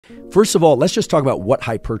First of all, let's just talk about what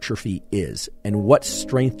hypertrophy is and what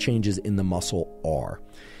strength changes in the muscle are.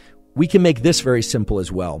 We can make this very simple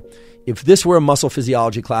as well. If this were a muscle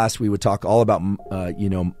physiology class, we would talk all about,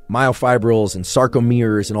 myofibrils and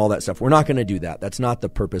sarcomeres and all that stuff. We're not going to do that. That's not the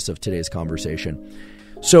purpose of today's conversation.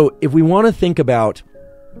 So if we want to think about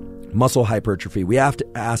muscle hypertrophy, we have to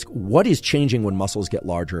ask, what is changing when muscles get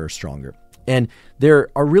larger or stronger? And there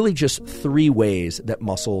are really just three ways that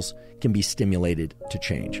muscles can be stimulated to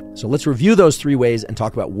change. So let's review those three ways and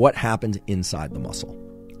talk about what happens inside the muscle.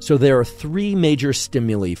 So there are three major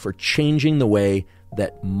stimuli for changing the way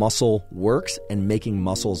that muscle works and making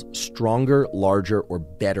muscles stronger, larger, or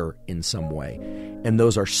better in some way. And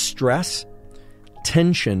those are stress,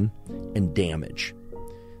 tension, and damage.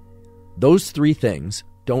 Those three things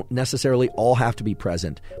don't necessarily all have to be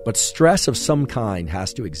present, but stress of some kind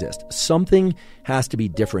has to exist. Something has to be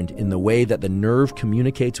different in the way that the nerve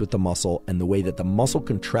communicates with the muscle and the way that the muscle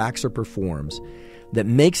contracts or performs that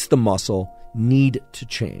makes the muscle need to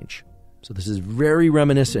change. So this is very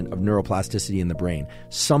reminiscent of neuroplasticity in the brain.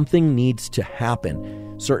 Something needs to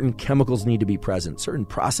happen. Certain chemicals need to be present. Certain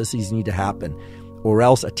processes need to happen, or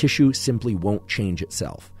else a tissue simply won't change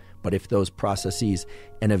itself. But if those processes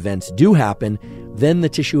and events do happen, then the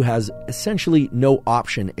tissue has essentially no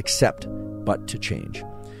option except but to change.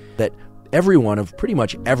 That everyone of pretty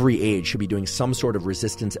much every age should be doing some sort of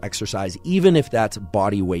resistance exercise, even if that's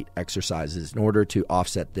body weight exercises, in order to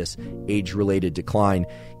offset this age-related decline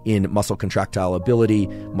in muscle contractile ability,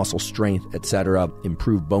 muscle strength, etc.,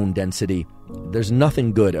 improve bone density. There's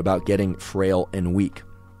nothing good about getting frail and weak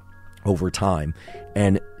over time.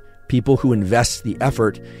 And people who invest the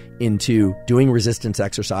effort into doing resistance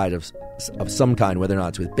exercise of some kind, whether or not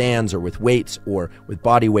it's with bands or with weights or with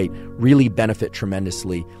body weight, really benefit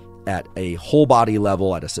tremendously at a whole body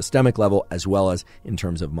level, at a systemic level, as well as in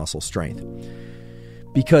terms of muscle strength.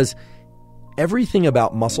 Because everything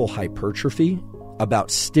about muscle hypertrophy, about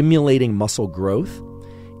stimulating muscle growth,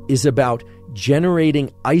 is about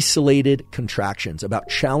generating isolated contractions, about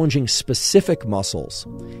challenging specific muscles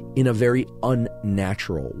in a very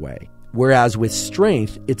unnatural way. Whereas with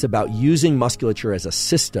strength, it's about using musculature as a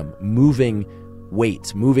system, moving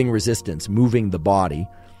weights, moving resistance, moving the body.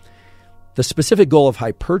 The specific goal of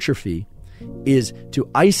hypertrophy is to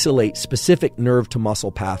isolate specific nerve to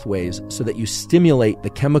muscle pathways so that you stimulate the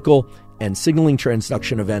chemical and signaling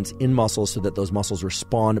transduction events in muscles so that those muscles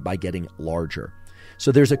respond by getting larger.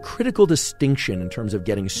 So there's a critical distinction in terms of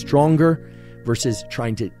getting stronger versus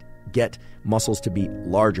trying to get muscles to be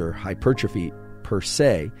larger, hypertrophy per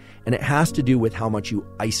se, and it has to do with how much you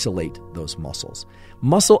isolate those muscles.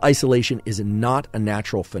 Muscle isolation is not a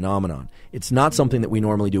natural phenomenon. It's not something that we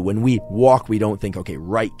normally do. When we walk, we don't think, okay,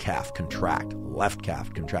 right calf contract, left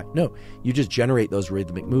calf contract. No, you just generate those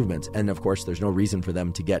rhythmic movements. And of course, there's no reason for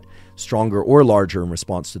them to get stronger or larger in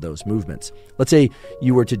response to those movements. Let's say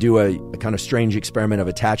you were to do a kind of strange experiment of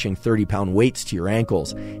attaching 30-pound weights to your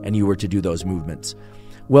ankles, and you were to do those movements.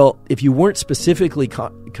 Well, if you weren't specifically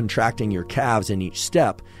contracting your calves in each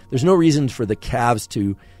step, there's no reason for the calves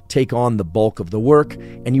to take on the bulk of the work,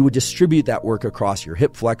 and you would distribute that work across your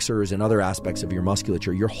hip flexors and other aspects of your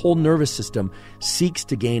musculature. Your whole nervous system seeks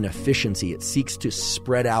to gain efficiency. It seeks to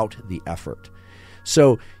spread out the effort.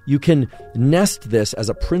 So you can nest this as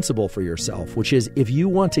a principle for yourself, which is if you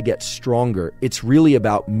want to get stronger, it's really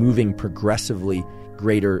about moving progressively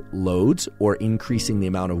greater loads or increasing the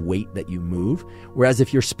amount of weight that you move. Whereas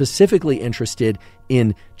if you're specifically interested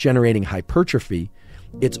in generating hypertrophy,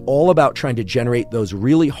 it's all about trying to generate those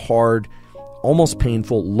really hard, almost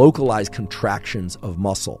painful, localized contractions of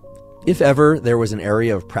muscle. If ever there was an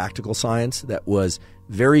area of practical science that was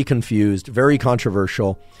very confused, very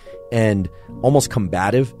controversial, and almost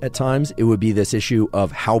combative at times, it would be this issue of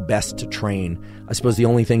how best to train. I suppose the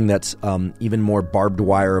only thing that's even more barbed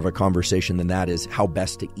wire of a conversation than that is how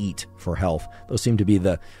best to eat for health. Those seem to be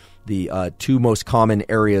the two most common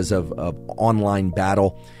areas of online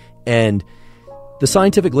battle. And the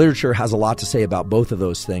scientific literature has a lot to say about both of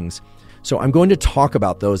those things. So I'm going to talk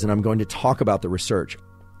about those, and I'm going to talk about the research.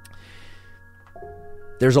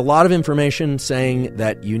 There's a lot of information saying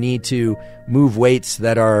that you need to move weights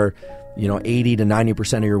that are, 80 to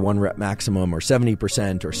 90% of your one rep maximum, or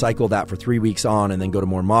 70%, or cycle that for 3 weeks on and then go to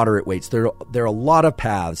more moderate weights. There are a lot of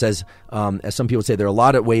paths, as some people say, there are a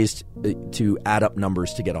lot of ways to add up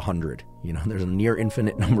numbers to get 100. There's a near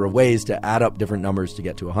infinite number of ways to add up different numbers to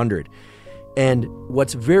get to 100. And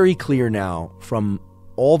what's very clear now from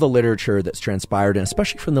all the literature that's transpired, and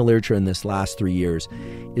especially from the literature in this last 3 years,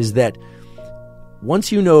 is that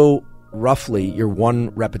once you know roughly your one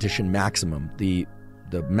repetition maximum, the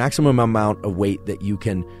maximum amount of weight that you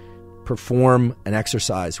can perform an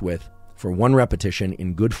exercise with for one repetition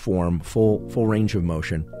in good form, full range of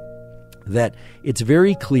motion, that it's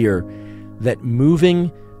very clear that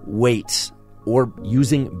moving weights or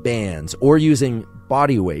using bands or using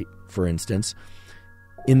body weight, for instance,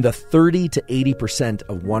 in the 30 to 80%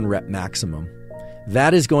 of one rep maximum,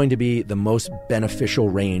 that is going to be the most beneficial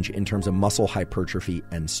range in terms of muscle hypertrophy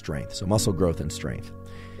and strength, so muscle growth and strength.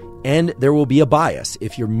 And there will be a bias.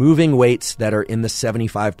 If you're moving weights that are in the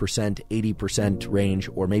 75%, 80% range,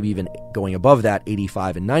 or maybe even going above that,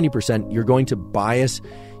 85 and 90%, you're going to bias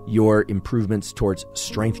your improvements towards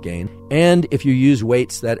strength gain. And if you use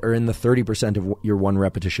weights that are in the 30% of your one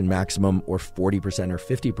repetition maximum, or 40% or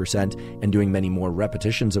 50%, and doing many more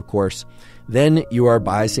repetitions, of course, then you are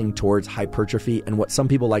biasing towards hypertrophy and what some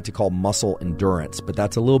people like to call muscle endurance. But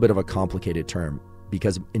that's a little bit of a complicated term,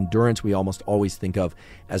 because endurance we almost always think of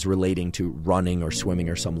as relating to running or swimming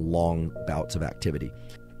or some long bouts of activity.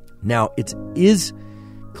 Now, it is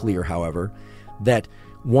clear, however, that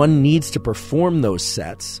one needs to perform those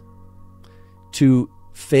sets to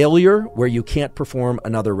failure, where you can't perform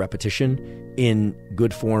another repetition in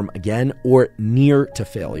good form again, or near to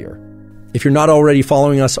failure. If you're not already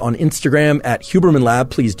following us on Instagram at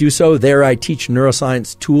HubermanLab, please do so. There I teach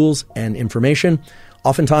neuroscience tools and information.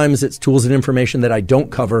 Oftentimes it's tools and information that I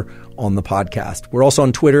don't cover on the podcast. We're also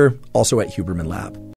on Twitter, also at HubermanLab.